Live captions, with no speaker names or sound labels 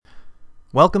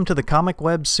Welcome to the Comic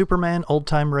Web Superman Old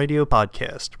Time Radio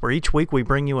Podcast, where each week we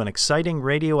bring you an exciting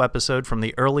radio episode from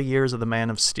the early years of the Man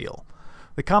of Steel.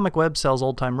 The Comic Web sells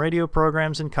old-time radio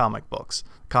programs and comic books.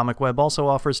 Comic Web also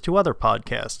offers two other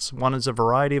podcasts. One is a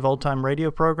variety of old-time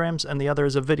radio programs, and the other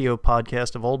is a video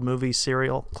podcast of old movies,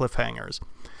 serial, cliffhangers.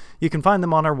 You can find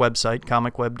them on our website,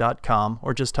 comicweb.com,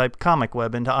 or just type Comic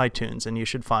Web into iTunes and you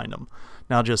should find them.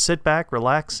 Now just sit back,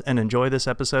 relax, and enjoy this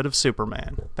episode of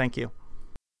Superman. Thank you.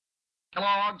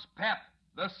 Kellogg's Pep,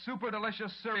 the super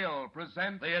delicious cereal,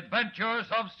 present The Adventures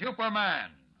of Superman.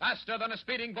 Faster than a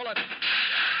speeding bullet.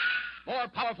 More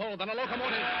powerful than a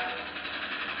locomotive.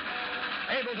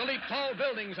 Able to leap tall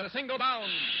buildings at a single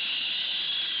bound.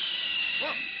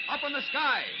 Look, up in the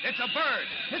sky. It's a bird.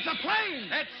 It's a plane.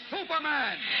 It's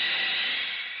Superman.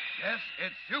 Yes,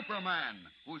 it's Superman,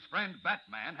 whose friend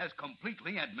Batman has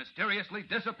completely and mysteriously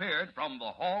disappeared from the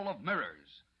Hall of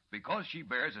Mirrors. Because she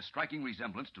bears a striking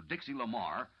resemblance to Dixie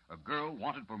Lamar, a girl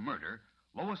wanted for murder,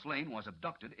 Lois Lane was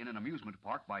abducted in an amusement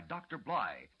park by Dr.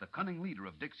 Bly, the cunning leader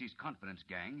of Dixie's confidence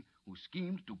gang, who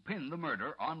schemed to pin the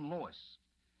murder on Lois.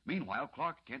 Meanwhile,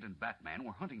 Clark Kent and Batman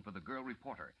were hunting for the girl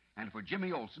reporter and for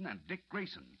Jimmy Olsen and Dick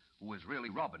Grayson, who was really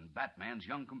Robin, Batman's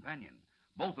young companion,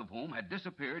 both of whom had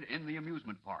disappeared in the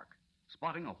amusement park.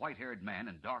 Spotting a white-haired man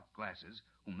in dark glasses,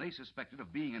 whom they suspected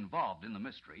of being involved in the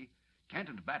mystery, Kent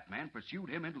and Batman pursued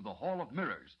him into the Hall of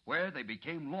Mirrors, where they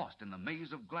became lost in the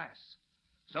maze of glass.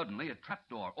 Suddenly, a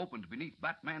trapdoor opened beneath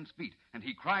Batman's feet, and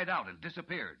he cried out and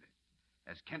disappeared.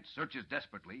 As Kent searches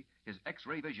desperately, his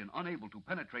X-ray vision unable to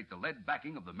penetrate the lead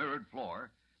backing of the mirrored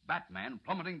floor, Batman,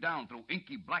 plummeting down through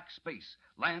inky black space,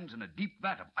 lands in a deep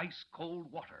vat of ice-cold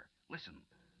water. Listen.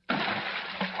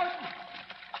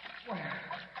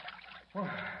 Whoa.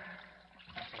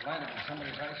 Must have landed in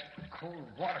somebody's ice-cold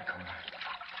water cooler.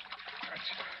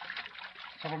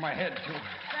 It's over my head, too.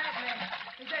 Batman,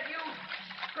 is that you?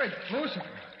 Great Lucifer.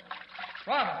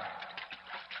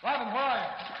 Robin, where are you?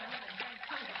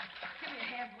 Give me a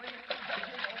hand, will you?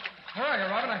 Where are you,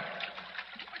 Robin?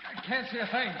 I can't see a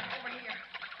thing. Over here.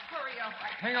 Hurry up.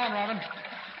 Hang on, Robin.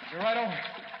 You're right over.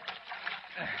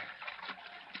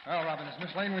 Well, Robin, is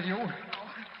Miss Lane with you? No. I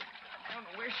don't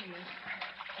know where she is.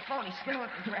 The phony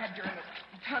skeleton grabbed her in the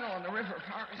tunnel on the river of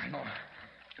Mars. I know.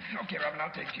 Okay, Robin,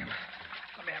 I'll take Jim.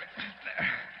 Let me have it. There.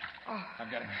 Oh,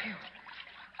 I've got him.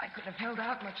 I couldn't have held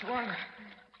out much longer.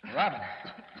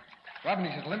 Robin,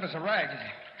 he's as limp as a rag.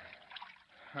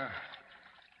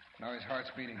 Now his heart's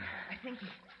beating. I think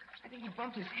he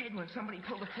bumped his head when somebody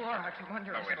pulled the floor out from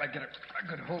under us. Oh, wait till I get a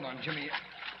good hold on Jimmy.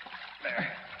 There.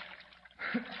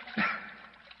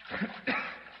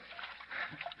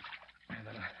 And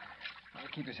then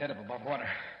I'll keep his head up above water.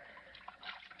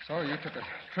 So you took a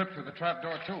trip through the trap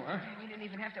door, too, huh? We didn't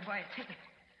even have to buy a ticket.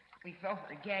 We fell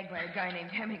for a gag by a guy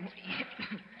named Hemingway.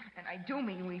 And I do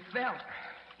mean we fell.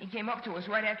 He came up to us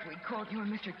right after we called you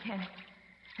and Mr. Kent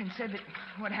and said that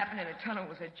what happened in the tunnel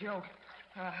was a joke.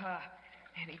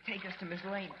 And he'd take us to Miss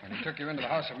Lane. And he took you into the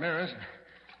House of Mirrors and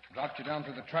dropped you down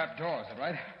through the trap door, is that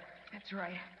right? That's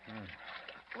right.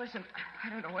 Listen, I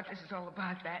don't know what this is all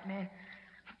about, Batman,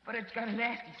 but it's got a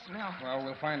nasty smell. Well,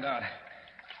 we'll find out.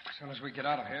 As soon as we get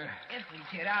out of here. If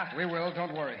we get out. We will,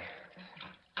 don't worry.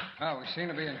 Now, we seem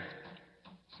to be in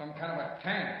some kind of a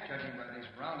tank, judging by these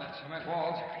rounded cement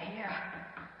walls. Yeah.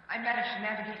 I managed to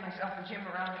navigate myself and Jim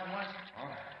around it once. Oh?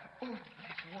 Oh,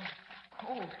 it's warm.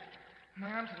 Cold.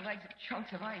 My arms and legs are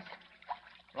chunks of ice.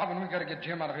 Robin, we've got to get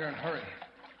Jim out of here and hurry.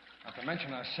 Not to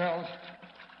mention ourselves.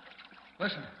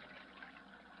 Listen.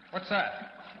 What's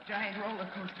that? A giant roller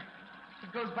coaster.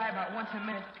 It goes by about once a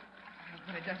minute.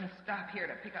 But it doesn't stop here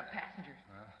to pick up passengers.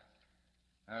 Well,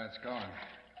 there it's going.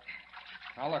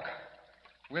 Now, look.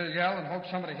 We'll yell and hope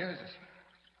somebody hears us.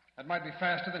 That might be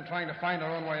faster than trying to find our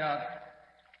own way out.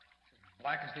 It's as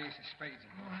black as the ace of spades.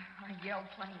 I yelled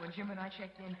plenty when Jim and I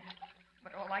checked in.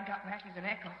 But all I got back is an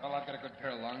echo. Well, I've got a good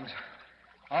pair of lungs.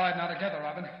 All right, now together,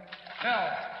 Robin.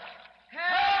 Help!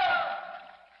 Help!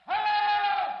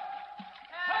 Help!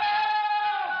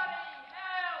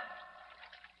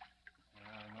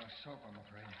 No soap, I'm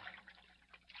afraid.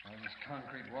 All these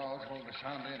concrete walls hold the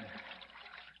sound in.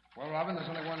 Well, Robin, there's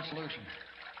only one solution.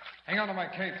 Hang on to my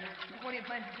cape. What do you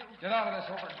plan to do? Get out of this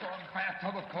overgrown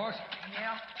bathtub, of course.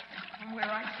 Yeah. From where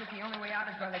I sit, the only way out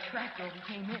is by the trapdoor we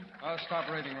came in. I'll stop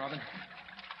raving, Robin.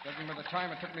 Judging by the time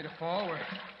it took me to fall, we're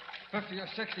 50 or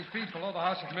 60 feet below the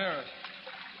House of Mirrors.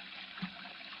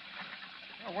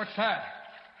 Oh, what's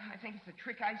that? I think it's the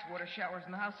trick ice water showers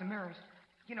in the House of Mirrors.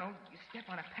 You know, you step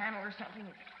on a panel or something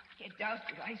and get doused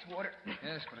with ice water.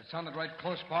 Yes, but it sounded right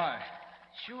close by.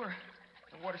 Sure.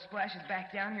 The water splashes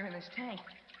back down here in this tank.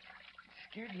 It's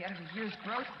scared me out of a year's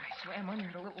growth when I swam under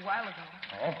it a little while ago.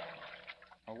 Oh?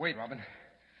 Oh, wait, Robin.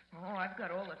 Oh, I've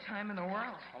got all the time in the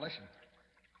world. Now, listen.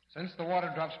 Since the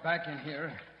water drops back in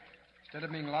here, instead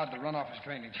of being allowed to run off as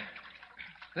drainage,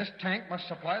 this tank must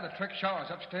supply the trick showers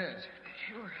upstairs.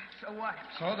 Sure. So what?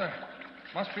 So there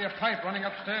must be a pipe running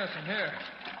upstairs from here.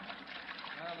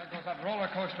 Well, there goes that roller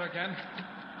coaster again.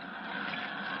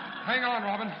 Hang on,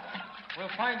 Robin.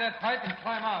 We'll find that pipe and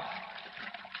climb out.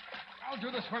 I'll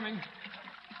do the swimming.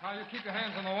 Now you keep your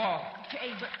hands on the wall.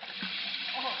 Okay, but...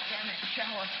 Oh, damn it,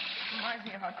 shower. Reminds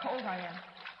me of how cold I am.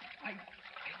 I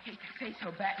hate to say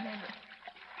so, Batman, but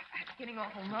I'm getting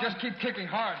awful numb. Just keep kicking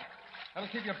hard. That'll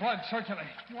keep your blood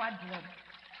circulating. What blood?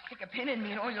 Stick a pin in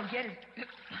me and all you'll get is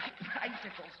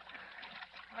icicles.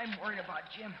 I'm worried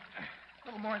about Jim. A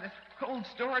little more of this cold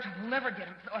storage will never get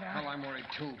him thawed out. Well, I'm worried,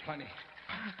 too. Plenty.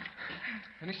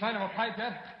 Any sign of a pipe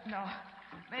yet? No.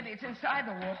 Maybe it's inside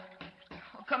the wall.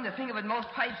 Well, come to think of it, most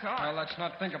pipes are. Well, let's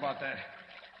not think about that.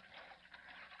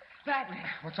 Batman,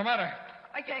 What's the matter?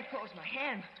 I can't close my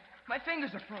hand. My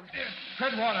fingers are frozen.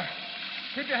 Tread water.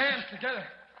 Keep your hands together.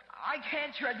 I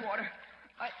can't tread water.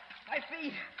 My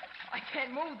feet, I can't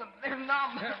move them. They're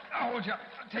numb. Here, I'll hold you.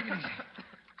 Take it easy.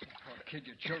 Poor kid,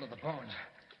 you're chilled to the bones.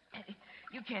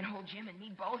 You can't hold Jim and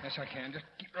me both. Yes, I can. Just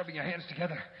keep rubbing your hands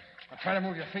together. I'll try to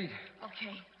move your feet.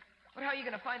 Okay. But how are you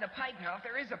going to find a pipe now if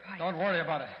there is a pipe? Don't worry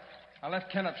about it. I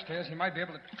left Ken upstairs. He might be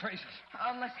able to trace us.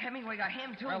 Unless Hemingway got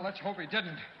him, too. Well, let's hope he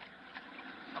didn't.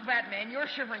 Oh, Batman, you're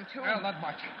shivering, too. Well, not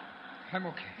much. I'm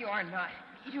okay. You are not.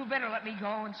 You better let me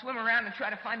go and swim around and try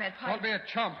to find that pipe. Don't be a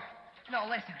chump. No,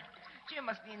 listen. Jim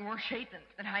must be in worse shape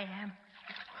than I am.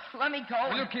 Let me go.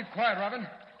 Will you keep quiet, Robin?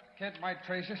 Kent might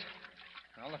trace us.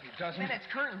 Well, if he doesn't... Then it's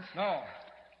curtains. No.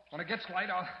 When it gets light,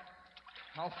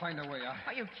 I'll find a way out.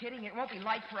 Are you kidding? It won't be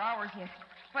light for hours yet.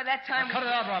 By that time... Now, cut it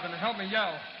out, Robin, and help me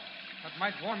yell. That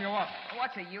might warm you up.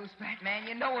 What's the use, Batman?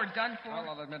 You know we're done for. Well,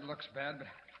 I'll admit it looks bad, but...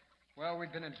 Well,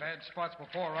 we've been in bad spots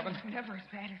before, Robin. Never as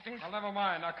bad as this. Well, never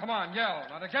mind. Now, come on, yell.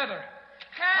 Now, together.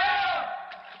 Help!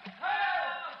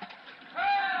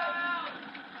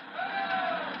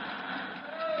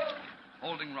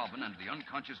 Holding Robin and the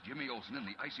unconscious Jimmy Olsen in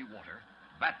the icy water,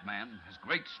 Batman, his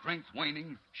great strength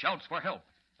waning, shouts for help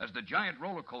as the giant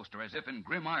roller coaster, as if in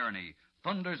grim irony,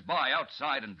 thunders by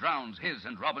outside and drowns his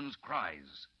and Robin's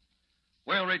cries.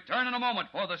 We'll return in a moment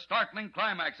for the startling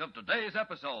climax of today's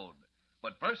episode.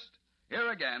 But first,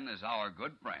 here again is our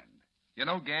good friend. You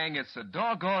know, gang, it's so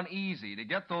doggone easy to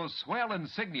get those swell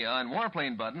insignia and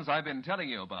warplane buttons I've been telling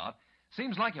you about.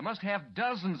 Seems like you must have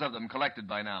dozens of them collected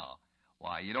by now.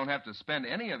 Why, you don't have to spend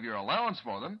any of your allowance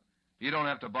for them. You don't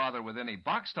have to bother with any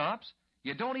box tops.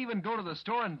 You don't even go to the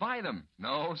store and buy them.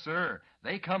 No, sir.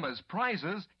 They come as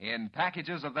prizes in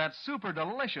packages of that super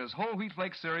delicious whole wheat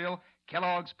flake cereal,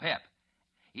 Kellogg's Pep.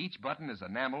 Each button is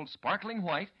enameled sparkling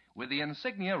white with the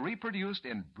insignia reproduced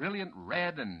in brilliant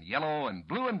red and yellow and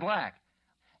blue and black.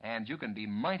 And you can be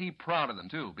mighty proud of them,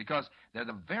 too, because they're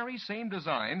the very same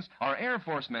designs our Air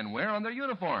Force men wear on their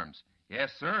uniforms.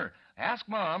 Yes, sir. Ask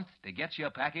Mom to get you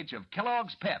a package of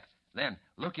Kellogg's Pep. Then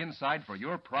look inside for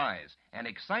your prize, an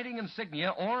exciting insignia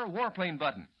or warplane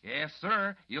button. Yes,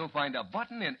 sir. You'll find a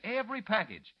button in every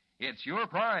package. It's your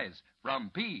prize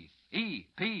from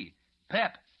P.E.P.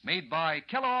 Pep, made by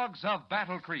Kellogg's of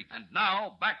Battle Creek. And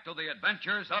now, back to the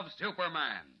adventures of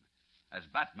Superman. As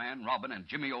Batman, Robin, and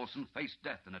Jimmy Olsen faced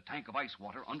death in a tank of ice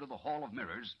water under the Hall of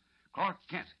Mirrors, Clark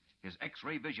Kent, his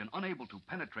X-ray vision unable to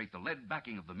penetrate the lead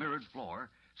backing of the mirrored floor,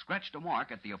 scratched a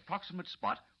mark at the approximate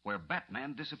spot where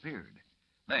Batman disappeared.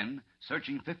 Then,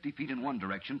 searching 50 feet in one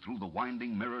direction through the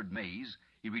winding mirrored maze,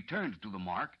 he returned to the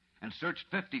mark and searched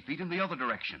 50 feet in the other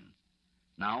direction.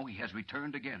 Now he has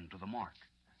returned again to the mark.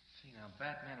 See, now,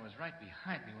 Batman was right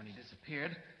behind me when he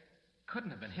disappeared.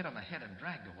 Couldn't have been hit on the head and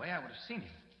dragged away. I would have seen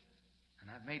him. And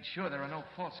I've made sure there are no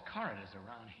false corridors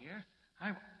around here.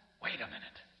 Wait a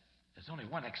minute. There's only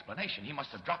one explanation. He must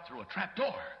have dropped through a trap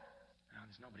door. Now,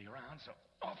 there's nobody around, so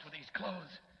off with these clothes.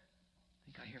 I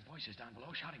think I hear voices down below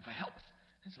shouting for help.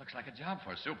 This looks like a job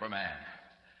for Superman.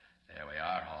 There we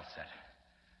are, all set.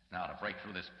 Now to break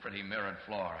through this pretty mirrored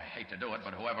floor. I hate to do it,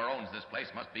 but whoever owns this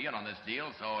place must be in on this deal,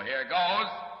 so here goes.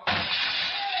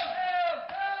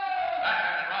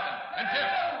 Batman and Robin and Jim.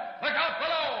 Look out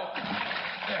below!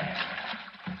 There.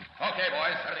 Okay,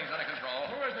 boys, everything's under control.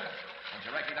 Who is it? Don't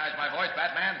you recognize my voice,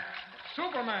 Batman?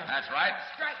 Superman. That's right.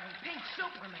 Striking pink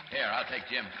Superman. Here, I'll take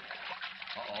Jim.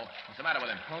 Uh-oh. What's the matter with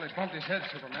him? Well, he bumped his head,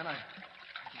 Superman. I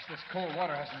guess this cold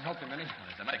water hasn't helped him any.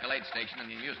 There's a medical aid station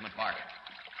in the amusement park.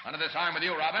 Under this arm with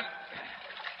you, Robin.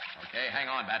 Okay, hang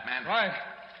on, Batman. Right.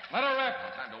 Let her rip. No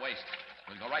time to waste.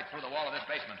 We'll go right through the wall of this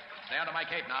basement. Stay under my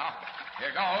cape now.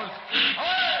 Here goes.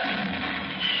 Away!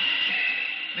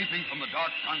 Leaping from the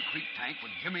dark concrete tank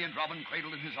with Jimmy and Robin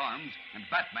cradled in his arms and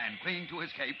Batman clinging to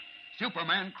his cape,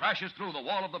 Superman crashes through the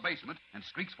wall of the basement and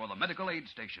streaks for the medical aid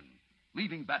station.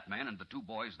 Leaving Batman and the two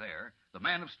boys there, the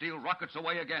Man of Steel rockets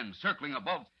away again, circling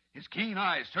above, his keen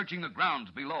eyes searching the grounds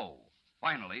below.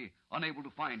 Finally, unable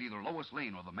to find either Lois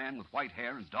Lane or the man with white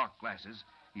hair and dark glasses,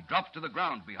 he drops to the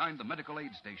ground behind the medical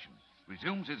aid station,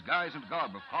 resumes his guise and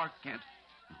garb of Clark Kent,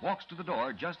 and walks to the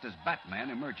door just as Batman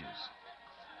emerges.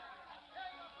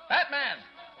 Batman!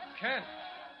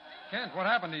 Kent, what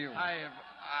happened to you? I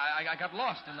got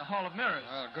lost in the Hall of Mirrors.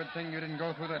 Well, good thing you didn't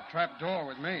go through that trap door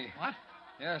with me. What?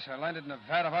 Yes, I landed in a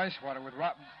vat of ice water with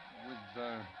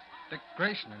Dick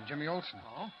Grayson and Jimmy Olsen.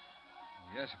 Oh?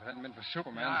 Yes, if it hadn't been for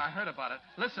Superman. Yeah, I heard about it.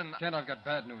 Listen. Kent, I've got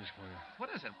bad news for you. What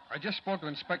is it? I just spoke to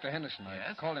Inspector Henderson.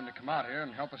 Yes? I called him to come out here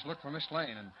and help us look for Miss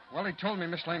Lane. And, well, he told me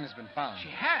Miss Lane has been found. She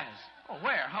has? Oh,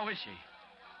 where? How is she?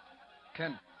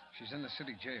 Kent, she's in the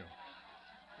city jail.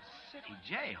 The city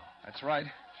jail? That's right.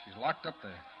 She's locked up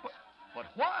there. But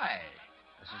why?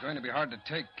 This is going to be hard to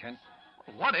take, Kent.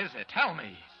 What is it? Tell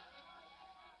me.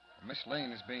 Miss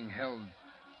Lane is being held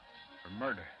for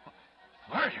murder.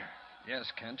 Murder? Yes,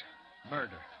 Kent.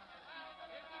 Murder.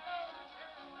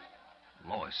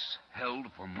 Lois, held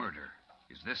for murder.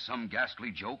 Is this some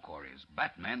ghastly joke, or is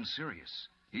Batman serious?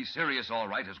 He's serious, all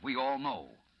right, as we all know.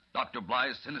 Dr.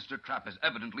 Bly's sinister trap has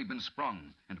evidently been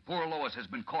sprung, and poor Lois has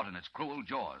been caught in its cruel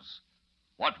jaws.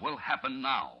 What will happen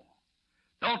now?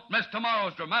 Don't miss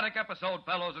tomorrow's dramatic episode,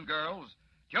 fellows and girls.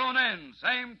 Tune in,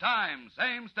 same time,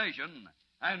 same station,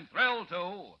 and thrill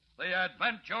to The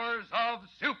Adventures of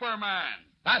Superman.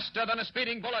 Faster than a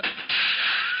speeding bullet.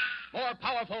 More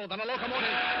powerful than a locomotive.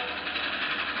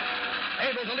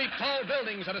 Able to leap tall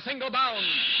buildings at a single bound.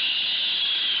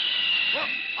 Look,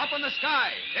 up in the sky.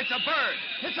 It's a bird.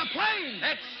 It's a plane!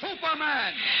 It's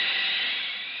Superman.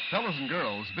 Fellows and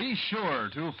girls, be sure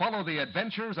to follow the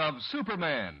adventures of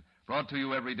Superman. Brought to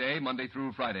you every day, Monday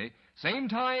through Friday. Same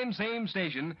time, same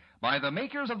station, by the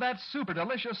makers of that super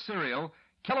delicious cereal,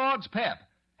 Kellogg's Pep.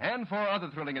 And for other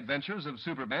thrilling adventures of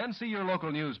Superman, see your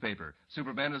local newspaper.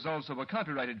 Superman is also a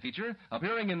copyrighted feature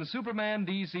appearing in Superman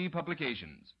DC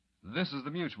publications. This is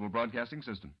the Mutual Broadcasting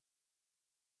System.